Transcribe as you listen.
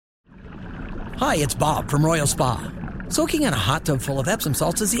Hi, it's Bob from Royal Spa. Soaking in a hot tub full of Epsom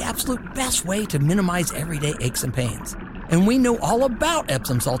salts is the absolute best way to minimize everyday aches and pains. And we know all about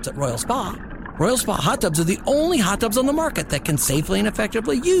Epsom salts at Royal Spa. Royal Spa hot tubs are the only hot tubs on the market that can safely and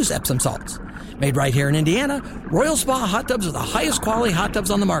effectively use Epsom salts. Made right here in Indiana, Royal Spa hot tubs are the highest quality hot tubs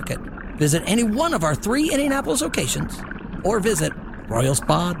on the market. Visit any one of our 3 Indianapolis locations or visit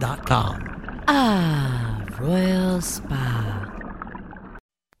royalspa.com. Ah, Royal Spa.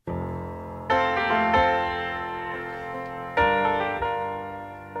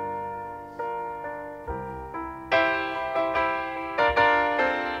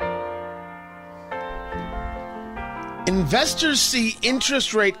 Investors see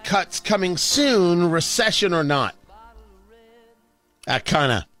interest rate cuts coming soon, recession or not. That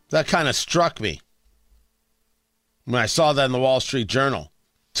kind of struck me when I saw that in the Wall Street Journal.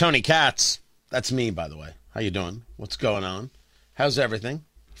 Tony Katz, that's me, by the way. How you doing? What's going on? How's everything?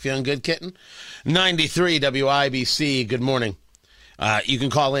 Feeling good, kitten? 93 WIBC, good morning. You can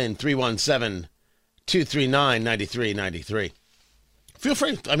call in 317-239-9393. Feel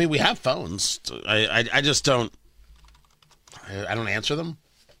free. I mean, we have phones. I just don't. I don't answer them.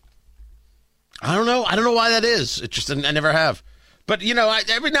 I don't know. I don't know why that is. It just, I never have. But, you know,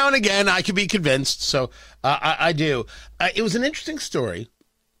 every now and again, I can be convinced. So I do. It was an interesting story.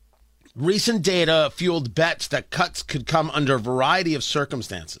 Recent data fueled bets that cuts could come under a variety of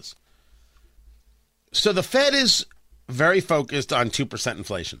circumstances. So the Fed is very focused on 2%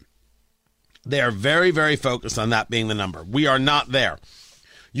 inflation. They are very, very focused on that being the number. We are not there.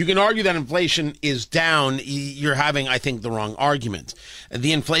 You can argue that inflation is down. You're having, I think, the wrong argument.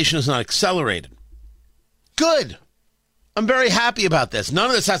 The inflation is not accelerated. Good. I'm very happy about this. None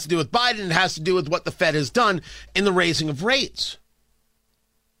of this has to do with Biden. It has to do with what the Fed has done in the raising of rates.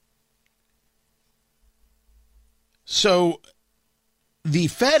 So the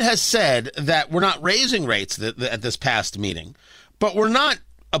Fed has said that we're not raising rates at this past meeting, but we're not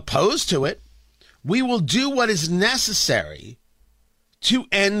opposed to it. We will do what is necessary to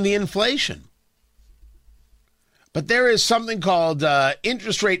end the inflation. But there is something called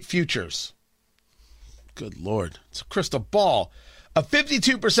interest rate futures. Good Lord. It's a crystal ball. A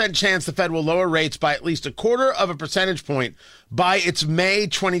 52% chance the Fed will lower rates by at least 0.25 percentage point by its May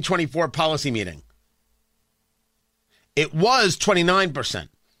 2024 policy meeting. It was 29%.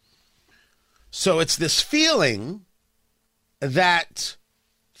 So it's this feeling that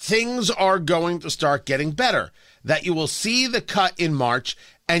things are going to start getting better, that you will see the cut in March,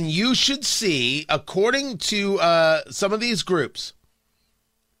 and you should see, according to some of these groups,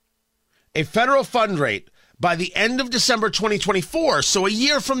 a federal fund rate by the end of December 2024, so a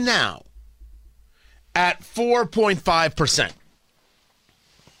year from now, at 4.5%.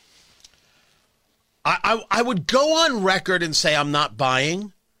 I would go on record and say I'm not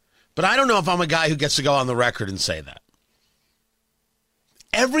buying, but I don't know if I'm a guy who gets to go on the record and say that.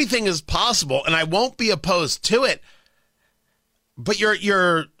 Everything is possible, and I won't be opposed to it. But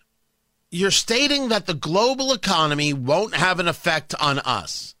you're stating that the global economy won't have an effect on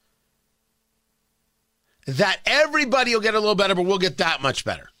us. That everybody will get a little better, but we'll get that much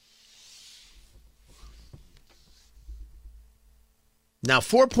better. Now,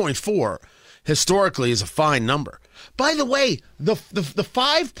 4.4 historically is a fine number. By the way, the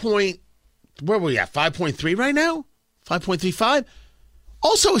 5 point, where were we at? 5.3 right now? 5.35?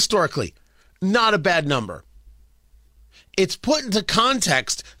 Also historically, not a bad number. It's put into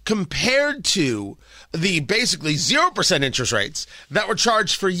context compared to the basically 0% interest rates that were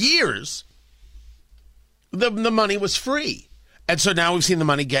charged for years. The money was free. And so now we've seen the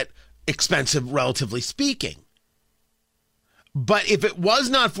money get expensive, relatively speaking. But if it was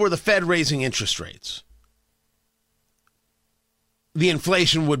not for the Fed raising interest rates, the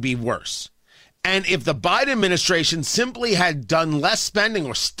inflation would be worse. And if the Biden administration simply had done less spending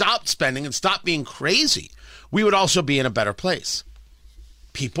or stopped spending and stopped being crazy, we would also be in a better place.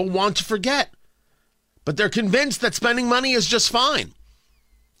 People want to forget, but they're convinced that spending money is just fine.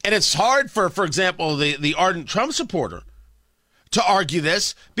 And it's hard for example, the ardent Trump supporter to argue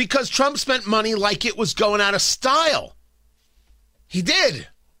this because Trump spent money like it was going out of style. He did.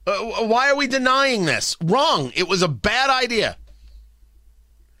 Why are we denying this? Wrong. It was a bad idea.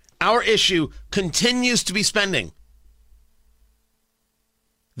 Our issue continues to be spending.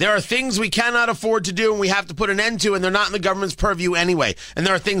 There are things we cannot afford to do and we have to put an end to, and they're not in the government's purview anyway. And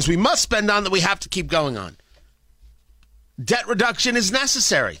there are things we must spend on that we have to keep going on. Debt reduction is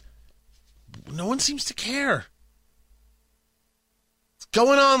necessary. No one seems to care. It's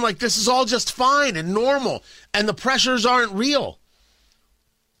going on like this is all just fine and normal, and the pressures aren't real.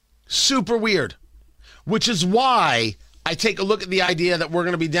 Super weird. Which is why I take a look at the idea that we're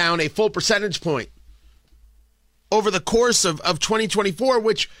going to be down a full percentage point over the course of 2024,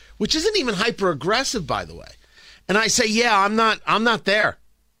 which isn't even hyper aggressive, by the way. And I say, yeah, I'm not there.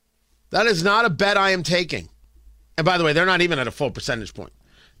 That is not a bet I am taking. And by the way, they're not even at a full percentage point.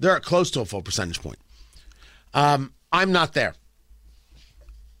 They're at close to a full percentage point. I'm not there.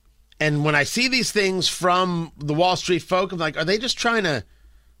 And when I see these things from the Wall Street folk, I'm like, are they just trying to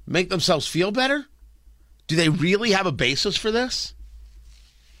make themselves feel better? Do they really have a basis for this?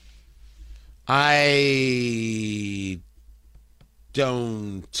 I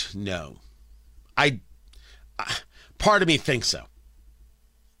don't know. Part of me thinks so.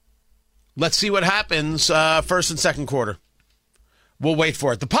 Let's see what happens first and second quarter. We'll wait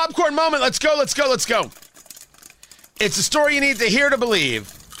for it. The popcorn moment. Let's go. It's a story you need to hear to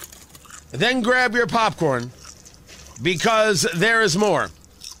believe. Then grab your popcorn because there is more.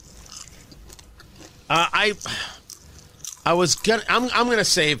 I'm going to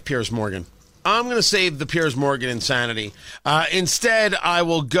save Piers Morgan. I'm going to save the Piers Morgan insanity. Instead, I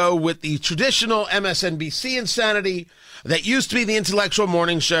will go with the traditional MSNBC insanity that used to be the intellectual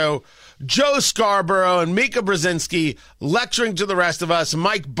morning show. Joe Scarborough and Mika Brzezinski lecturing to the rest of us.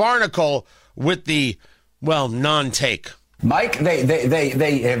 Mike Barnacle with the, non-take. Mike,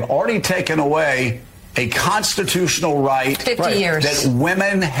 they have already taken away a constitutional right 50 years that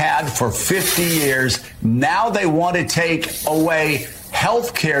women had for 50 years. Now they want to take away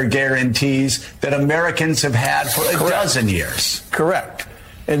health care guarantees that Americans have had for a dozen years. Correct.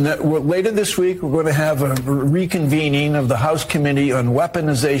 And later this week, we're going to have a reconvening of the House Committee on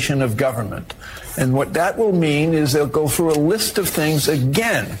Weaponization of Government. And what that will mean is they'll go through a list of things,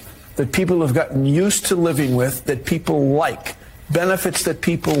 again, that people have gotten used to living with, that people like, benefits that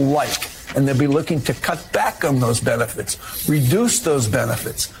people like. And they'll be looking to cut back on those benefits, reduce those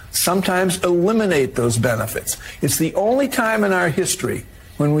benefits, sometimes eliminate those benefits. It's the only time in our history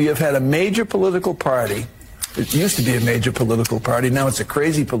when we have had a major political party. It used to be a major political party. Now it's a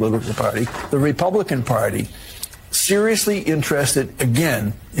crazy political party. The Republican Party, seriously interested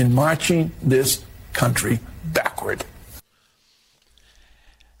again in marching this country backward.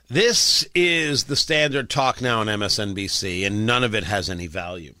 This is the standard talk now on MSNBC, and none of it has any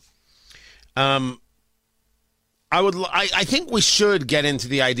value. I think we should get into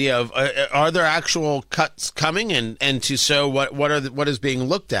the idea of are there actual cuts coming, and to so what is being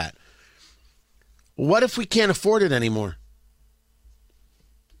looked at. What if we can't afford it anymore?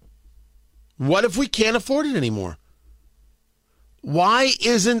 What if we can't afford it anymore? Why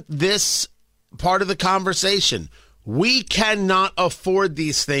isn't this part of the conversation? We cannot afford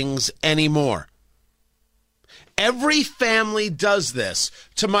these things anymore. Every family does this.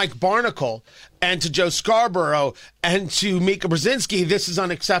 To Mike Barnacle and to Joe Scarborough and to Mika Brzezinski, this is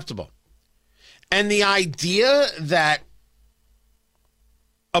unacceptable. And the idea that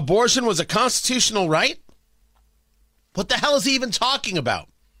abortion was a constitutional right? What the hell is he even talking about?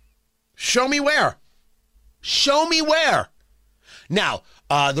 Show me where. Show me where. Now,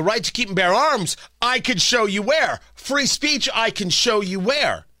 the right to keep and bear arms, I could show you where. Free speech, I can show you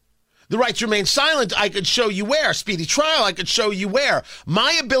where. The right to remain silent, I could show you where. Speedy trial, I could show you where.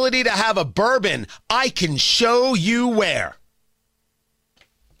 My ability to have a bourbon, I can show you where.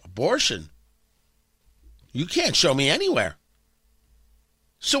 Abortion, you can't show me anywhere.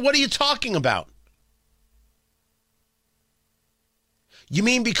 So what are you talking about? You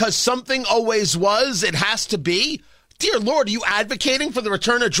mean because something always was, it has to be? Dear Lord, are you advocating for the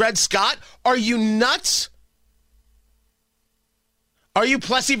return of Dred Scott? Are you nuts? Are you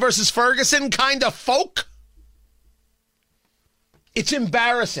Plessy versus Ferguson kind of folk? It's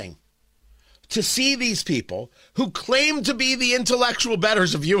embarrassing to see these people who claim to be the intellectual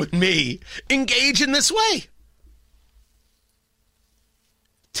betters of you and me engage in this way.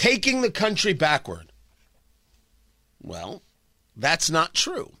 Taking the country backward. Well, that's not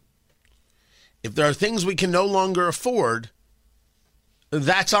true. If there are things we can no longer afford,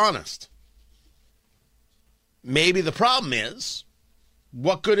 that's honest. Maybe the problem is,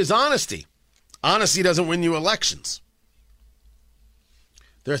 what good is honesty? Honesty doesn't win you elections.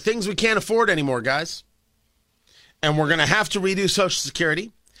 There are things we can't afford anymore, guys. And we're going to have to redo Social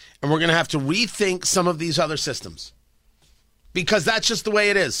Security, and we're going to have to rethink some of these other systems. Because that's just the way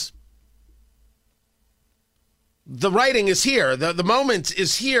it is. The writing is here. The moment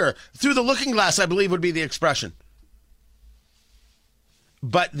is here. Through the looking glass, I believe, would be the expression.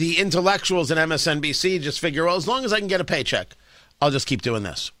 But the intellectuals at MSNBC just figure, well, as long as I can get a paycheck, I'll just keep doing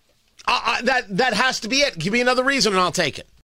this. That has to be it. Give me another reason and I'll take it.